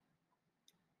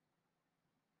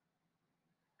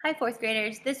Hi, fourth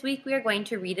graders. This week we are going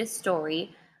to read a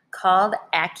story called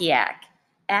Akiak.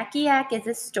 Akiak is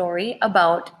a story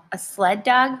about a sled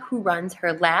dog who runs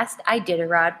her last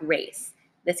Iditarod race.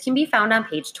 This can be found on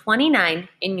page 29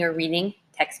 in your reading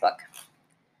textbook.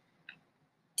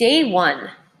 Day 1.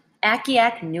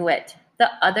 Akiak knew it.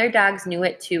 The other dogs knew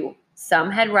it too.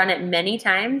 Some had run it many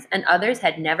times and others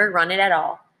had never run it at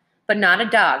all. But not a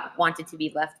dog wanted to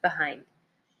be left behind.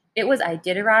 It was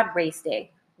Iditarod race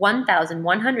day.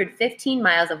 1,115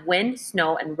 miles of wind,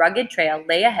 snow, and rugged trail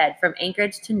lay ahead from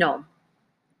Anchorage to Nome.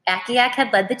 Akiak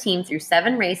had led the team through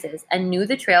 7 races and knew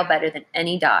the trail better than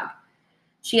any dog.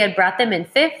 She had brought them in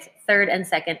 5th, 3rd, and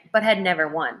 2nd, but had never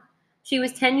won. She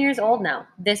was 10 years old now.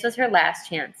 This was her last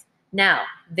chance. Now,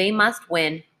 they must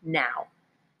win now.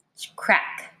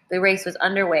 Crack! The race was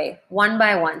underway. One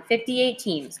by one, 58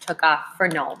 teams took off for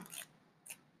Nome.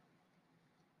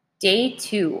 Day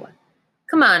 2.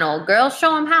 Come on, old girl,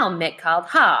 show 'em how, Mick called.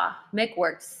 Ha! Mick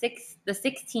worked the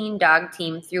 16-dog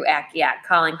team through Akiak,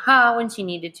 calling ha when she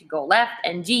needed to go left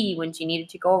and gee when she needed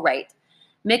to go right.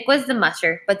 Mick was the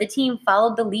musher, but the team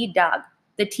followed the lead dog.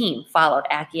 The team followed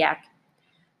Akiak.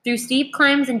 Through steep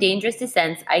climbs and dangerous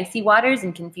descents, icy waters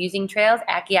and confusing trails,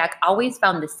 Akiak always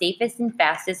found the safest and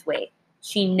fastest way.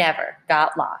 She never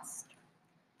got lost.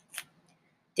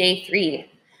 Day 3.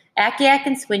 Akiak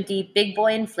and Squinty, Big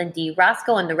Boy and Flinty,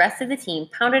 Roscoe and the rest of the team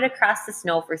pounded across the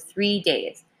snow for 3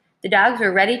 days. The dogs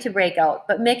were ready to break out,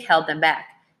 but Mick held them back.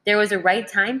 There was a right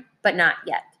time, but not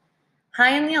yet.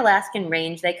 High in the Alaskan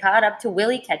range, they caught up to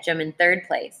Willie Ketchum in 3rd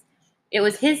place. It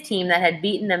was his team that had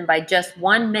beaten them by just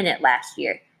 1 minute last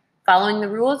year. Following the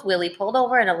rules, Willie pulled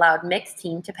over and allowed Mick's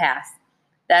team to pass.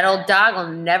 That old dog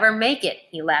will never make it,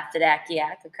 he laughed at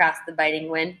Akiak across the biting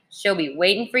wind. She'll be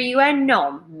waiting for you at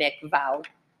Nome, Mick vowed.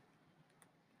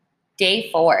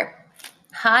 Day 4.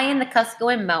 High in the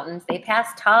Kuskokwim Mountains, they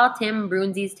passed tall Tim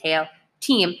Brunzi's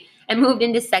team and moved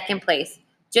into 2nd place.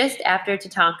 Just after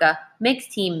Tatanka, Mick's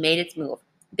team made its move.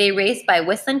 They raced by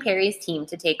Whistlin' Perry's team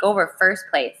to take over 1st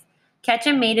place.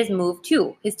 Ketchum made his move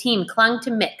too. His team clung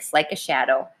to Mick's like a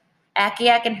shadow.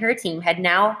 Akiak and her team had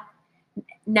now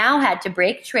had to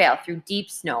break trail through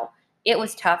deep snow. It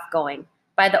was tough going.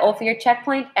 By the Ophir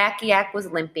checkpoint, Akiak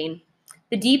was limping.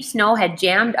 The deep snow had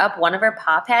jammed up one of her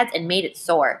paw pads and made it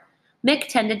sore. Mick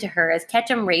tended to her as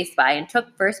Ketchum raced by and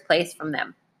took 1st place from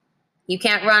them. You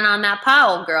can't run on that paw,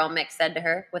 old girl, Mick said to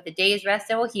her. With a day's rest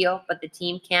it will heal, but the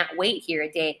team can't wait here a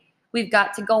day. We've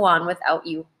got to go on without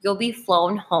you. You'll be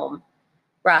flown home.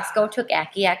 Roscoe took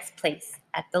Akiak's place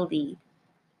at the lead.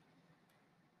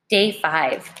 Day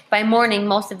 5. By morning,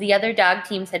 most of the other dog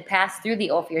teams had passed through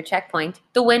the Ophir checkpoint.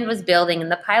 The wind was building and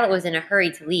the pilot was in a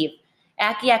hurry to leave.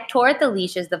 Akiak tore at the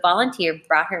leash as the volunteer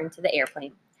brought her into the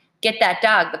airplane. Get that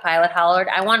dog, the pilot hollered.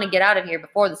 I want to get out of here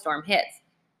before the storm hits.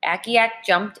 Akiak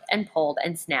jumped and pulled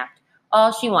and snapped.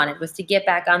 All she wanted was to get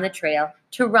back on the trail,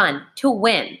 to run, to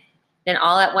win. Then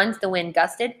all at once the wind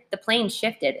gusted, the plane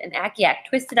shifted, and Akiak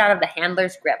twisted out of the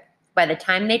handler's grip. By the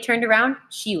time they turned around,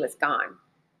 she was gone.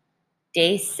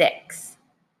 Day 6.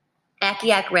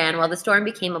 Akiak ran while the storm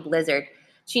became a blizzard.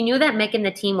 She knew that Mick and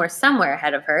the team were somewhere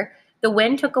ahead of her. The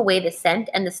wind took away the scent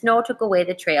and the snow took away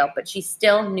the trail, but she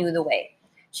still knew the way.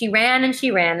 She ran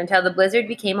until the blizzard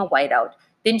became a whiteout.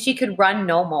 Then she could run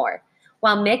no more.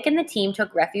 While Mick and the team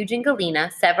took refuge in Galena,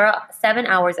 7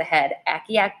 hours ahead,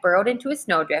 Akiak burrowed into a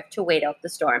snowdrift to wait out the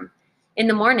storm. In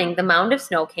the morning, the mound of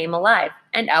snow came alive,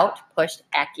 and out pushed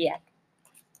Akiak.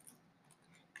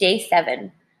 Day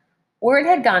 7. Word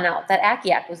had gone out that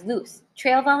Akiak was loose.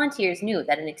 Trail volunteers knew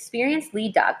that an experienced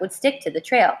lead dog would stick to the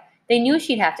trail. They knew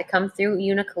she'd have to come through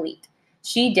Unalakleet.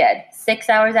 She did. 6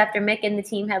 hours after Mick and the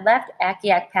team had left,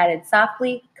 Akiak padded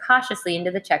softly, cautiously into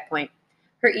the checkpoint.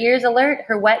 Her ears alert,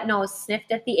 her wet nose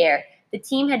sniffed at the air. The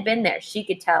team had been there, she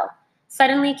could tell.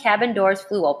 Suddenly, cabin doors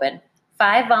flew open.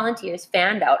 5 volunteers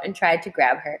fanned out and tried to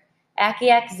grab her.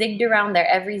 Akiak zigged around their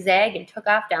every zag and took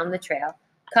off down the trail.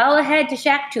 Call ahead to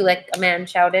Shaktoolik, a man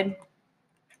shouted.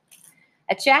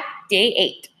 Day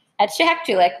 8. At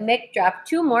Shaktoolik, Mick dropped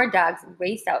 2 more dogs and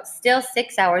raced out, still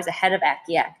 6 hours ahead of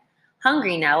Akiak.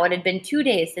 Hungry now, it had been 2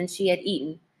 days since she had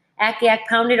eaten. Akiak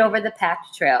pounded over the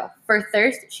packed trail. For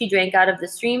thirst, she drank out of the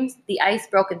streams, the ice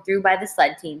broken through by the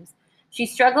sled teams. She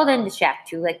struggled into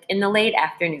Shaktoolik in the late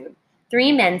afternoon.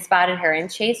 3 men spotted her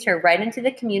and chased her right into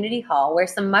the community hall where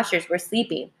some mushers were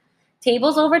sleeping.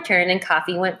 Tables overturned and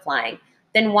coffee went flying.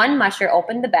 Then one musher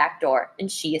opened the back door,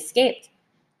 and she escaped.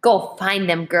 Go find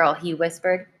them, girl, he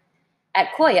whispered.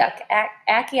 At Koyuk,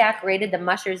 Akiak raided the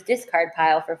mushers' discard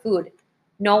pile for food.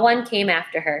 No one came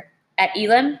after her. At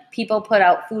Elam, people put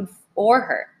out food for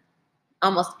her.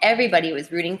 Almost everybody was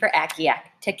rooting for Akiak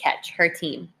to catch her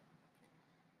team.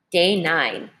 Day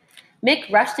 9.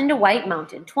 Mick rushed into White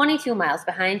Mountain, 22 miles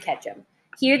behind Ketchum.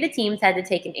 Here, the teams had to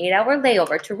take an 8-hour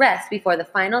layover to rest before the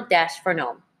final dash for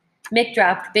Nome. Mick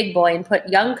dropped Big Boy and put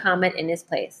Young Comet in his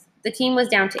place. The team was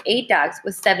down to 8 dogs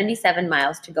with 77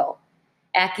 miles to go.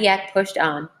 Akiak pushed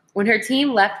on. When her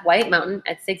team left White Mountain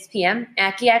at 6 p.m.,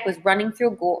 Akiak was running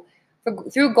through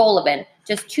Golovin,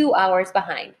 just 2 hours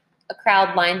behind. A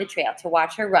crowd lined the trail to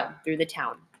watch her run through the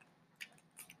town.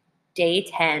 Day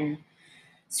 10.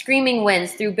 Screaming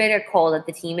winds threw bitter cold at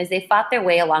the team as they fought their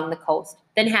way along the coast.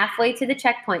 Then halfway to the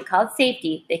checkpoint called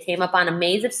safety, they came up on a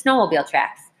maze of snowmobile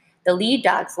tracks. The lead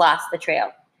dogs lost the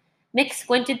trail. Mick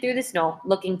squinted through the snow,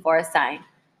 looking for a sign.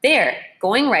 There,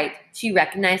 going right, she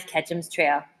recognized Ketchum's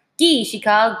trail. "Gee," she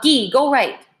called, "Gee, go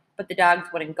right." But the dogs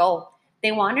wouldn't go.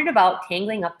 They wandered about,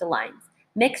 tangling up the lines.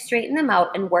 Mick straightened them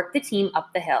out and worked the team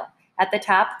up the hill. At the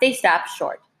top, they stopped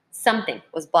short. Something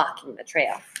was blocking the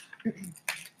trail.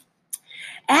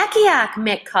 "Akiak,"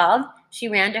 Mick called. She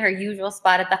ran to her usual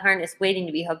spot at the harness, waiting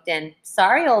to be hooked in.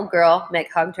 "Sorry, old girl," Mick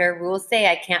hugged her. "Rules say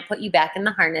I can't put you back in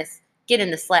the harness. Get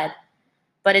in the sled."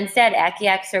 But instead,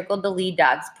 Akiak circled the lead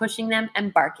dogs, pushing them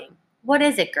and barking. "What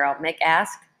is it, girl?" Mick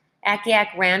asked.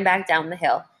 Akiak ran back down the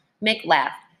hill. Mick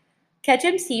laughed.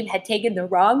 Ketchum's team had taken the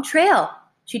wrong trail.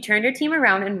 She turned her team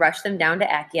around and rushed them down to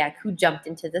Akiak, who jumped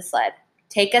into the sled.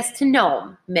 "Take us to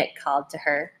Nome," Mick called to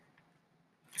her.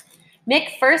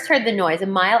 Mick first heard the noise a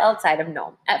mile outside of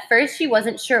Nome. At first, she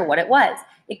wasn't sure what it was.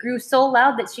 It grew so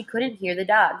loud that she couldn't hear the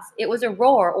dogs. It was a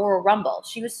roar or a rumble.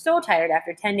 She was so tired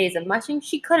after 10 days of mushing,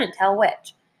 she couldn't tell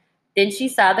which. Then she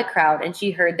saw the crowd and she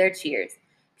heard their cheers.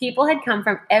 People had come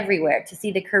from everywhere to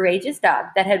see the courageous dog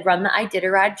that had run the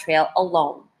Iditarod Trail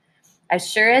alone. As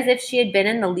sure as if she had been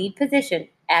in the lead position,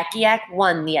 Akiak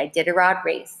won the Iditarod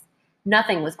race.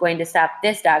 Nothing was going to stop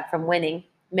this dog from winning,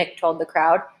 Mick told the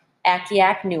crowd.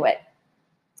 Akiak knew it.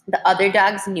 The other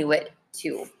dogs knew it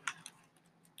too.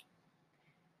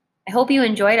 I hope you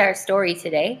enjoyed our story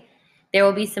today. There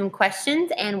will be some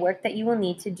questions and work that you will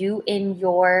need to do in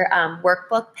your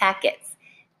workbook packets.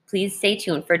 Please stay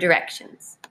tuned for directions.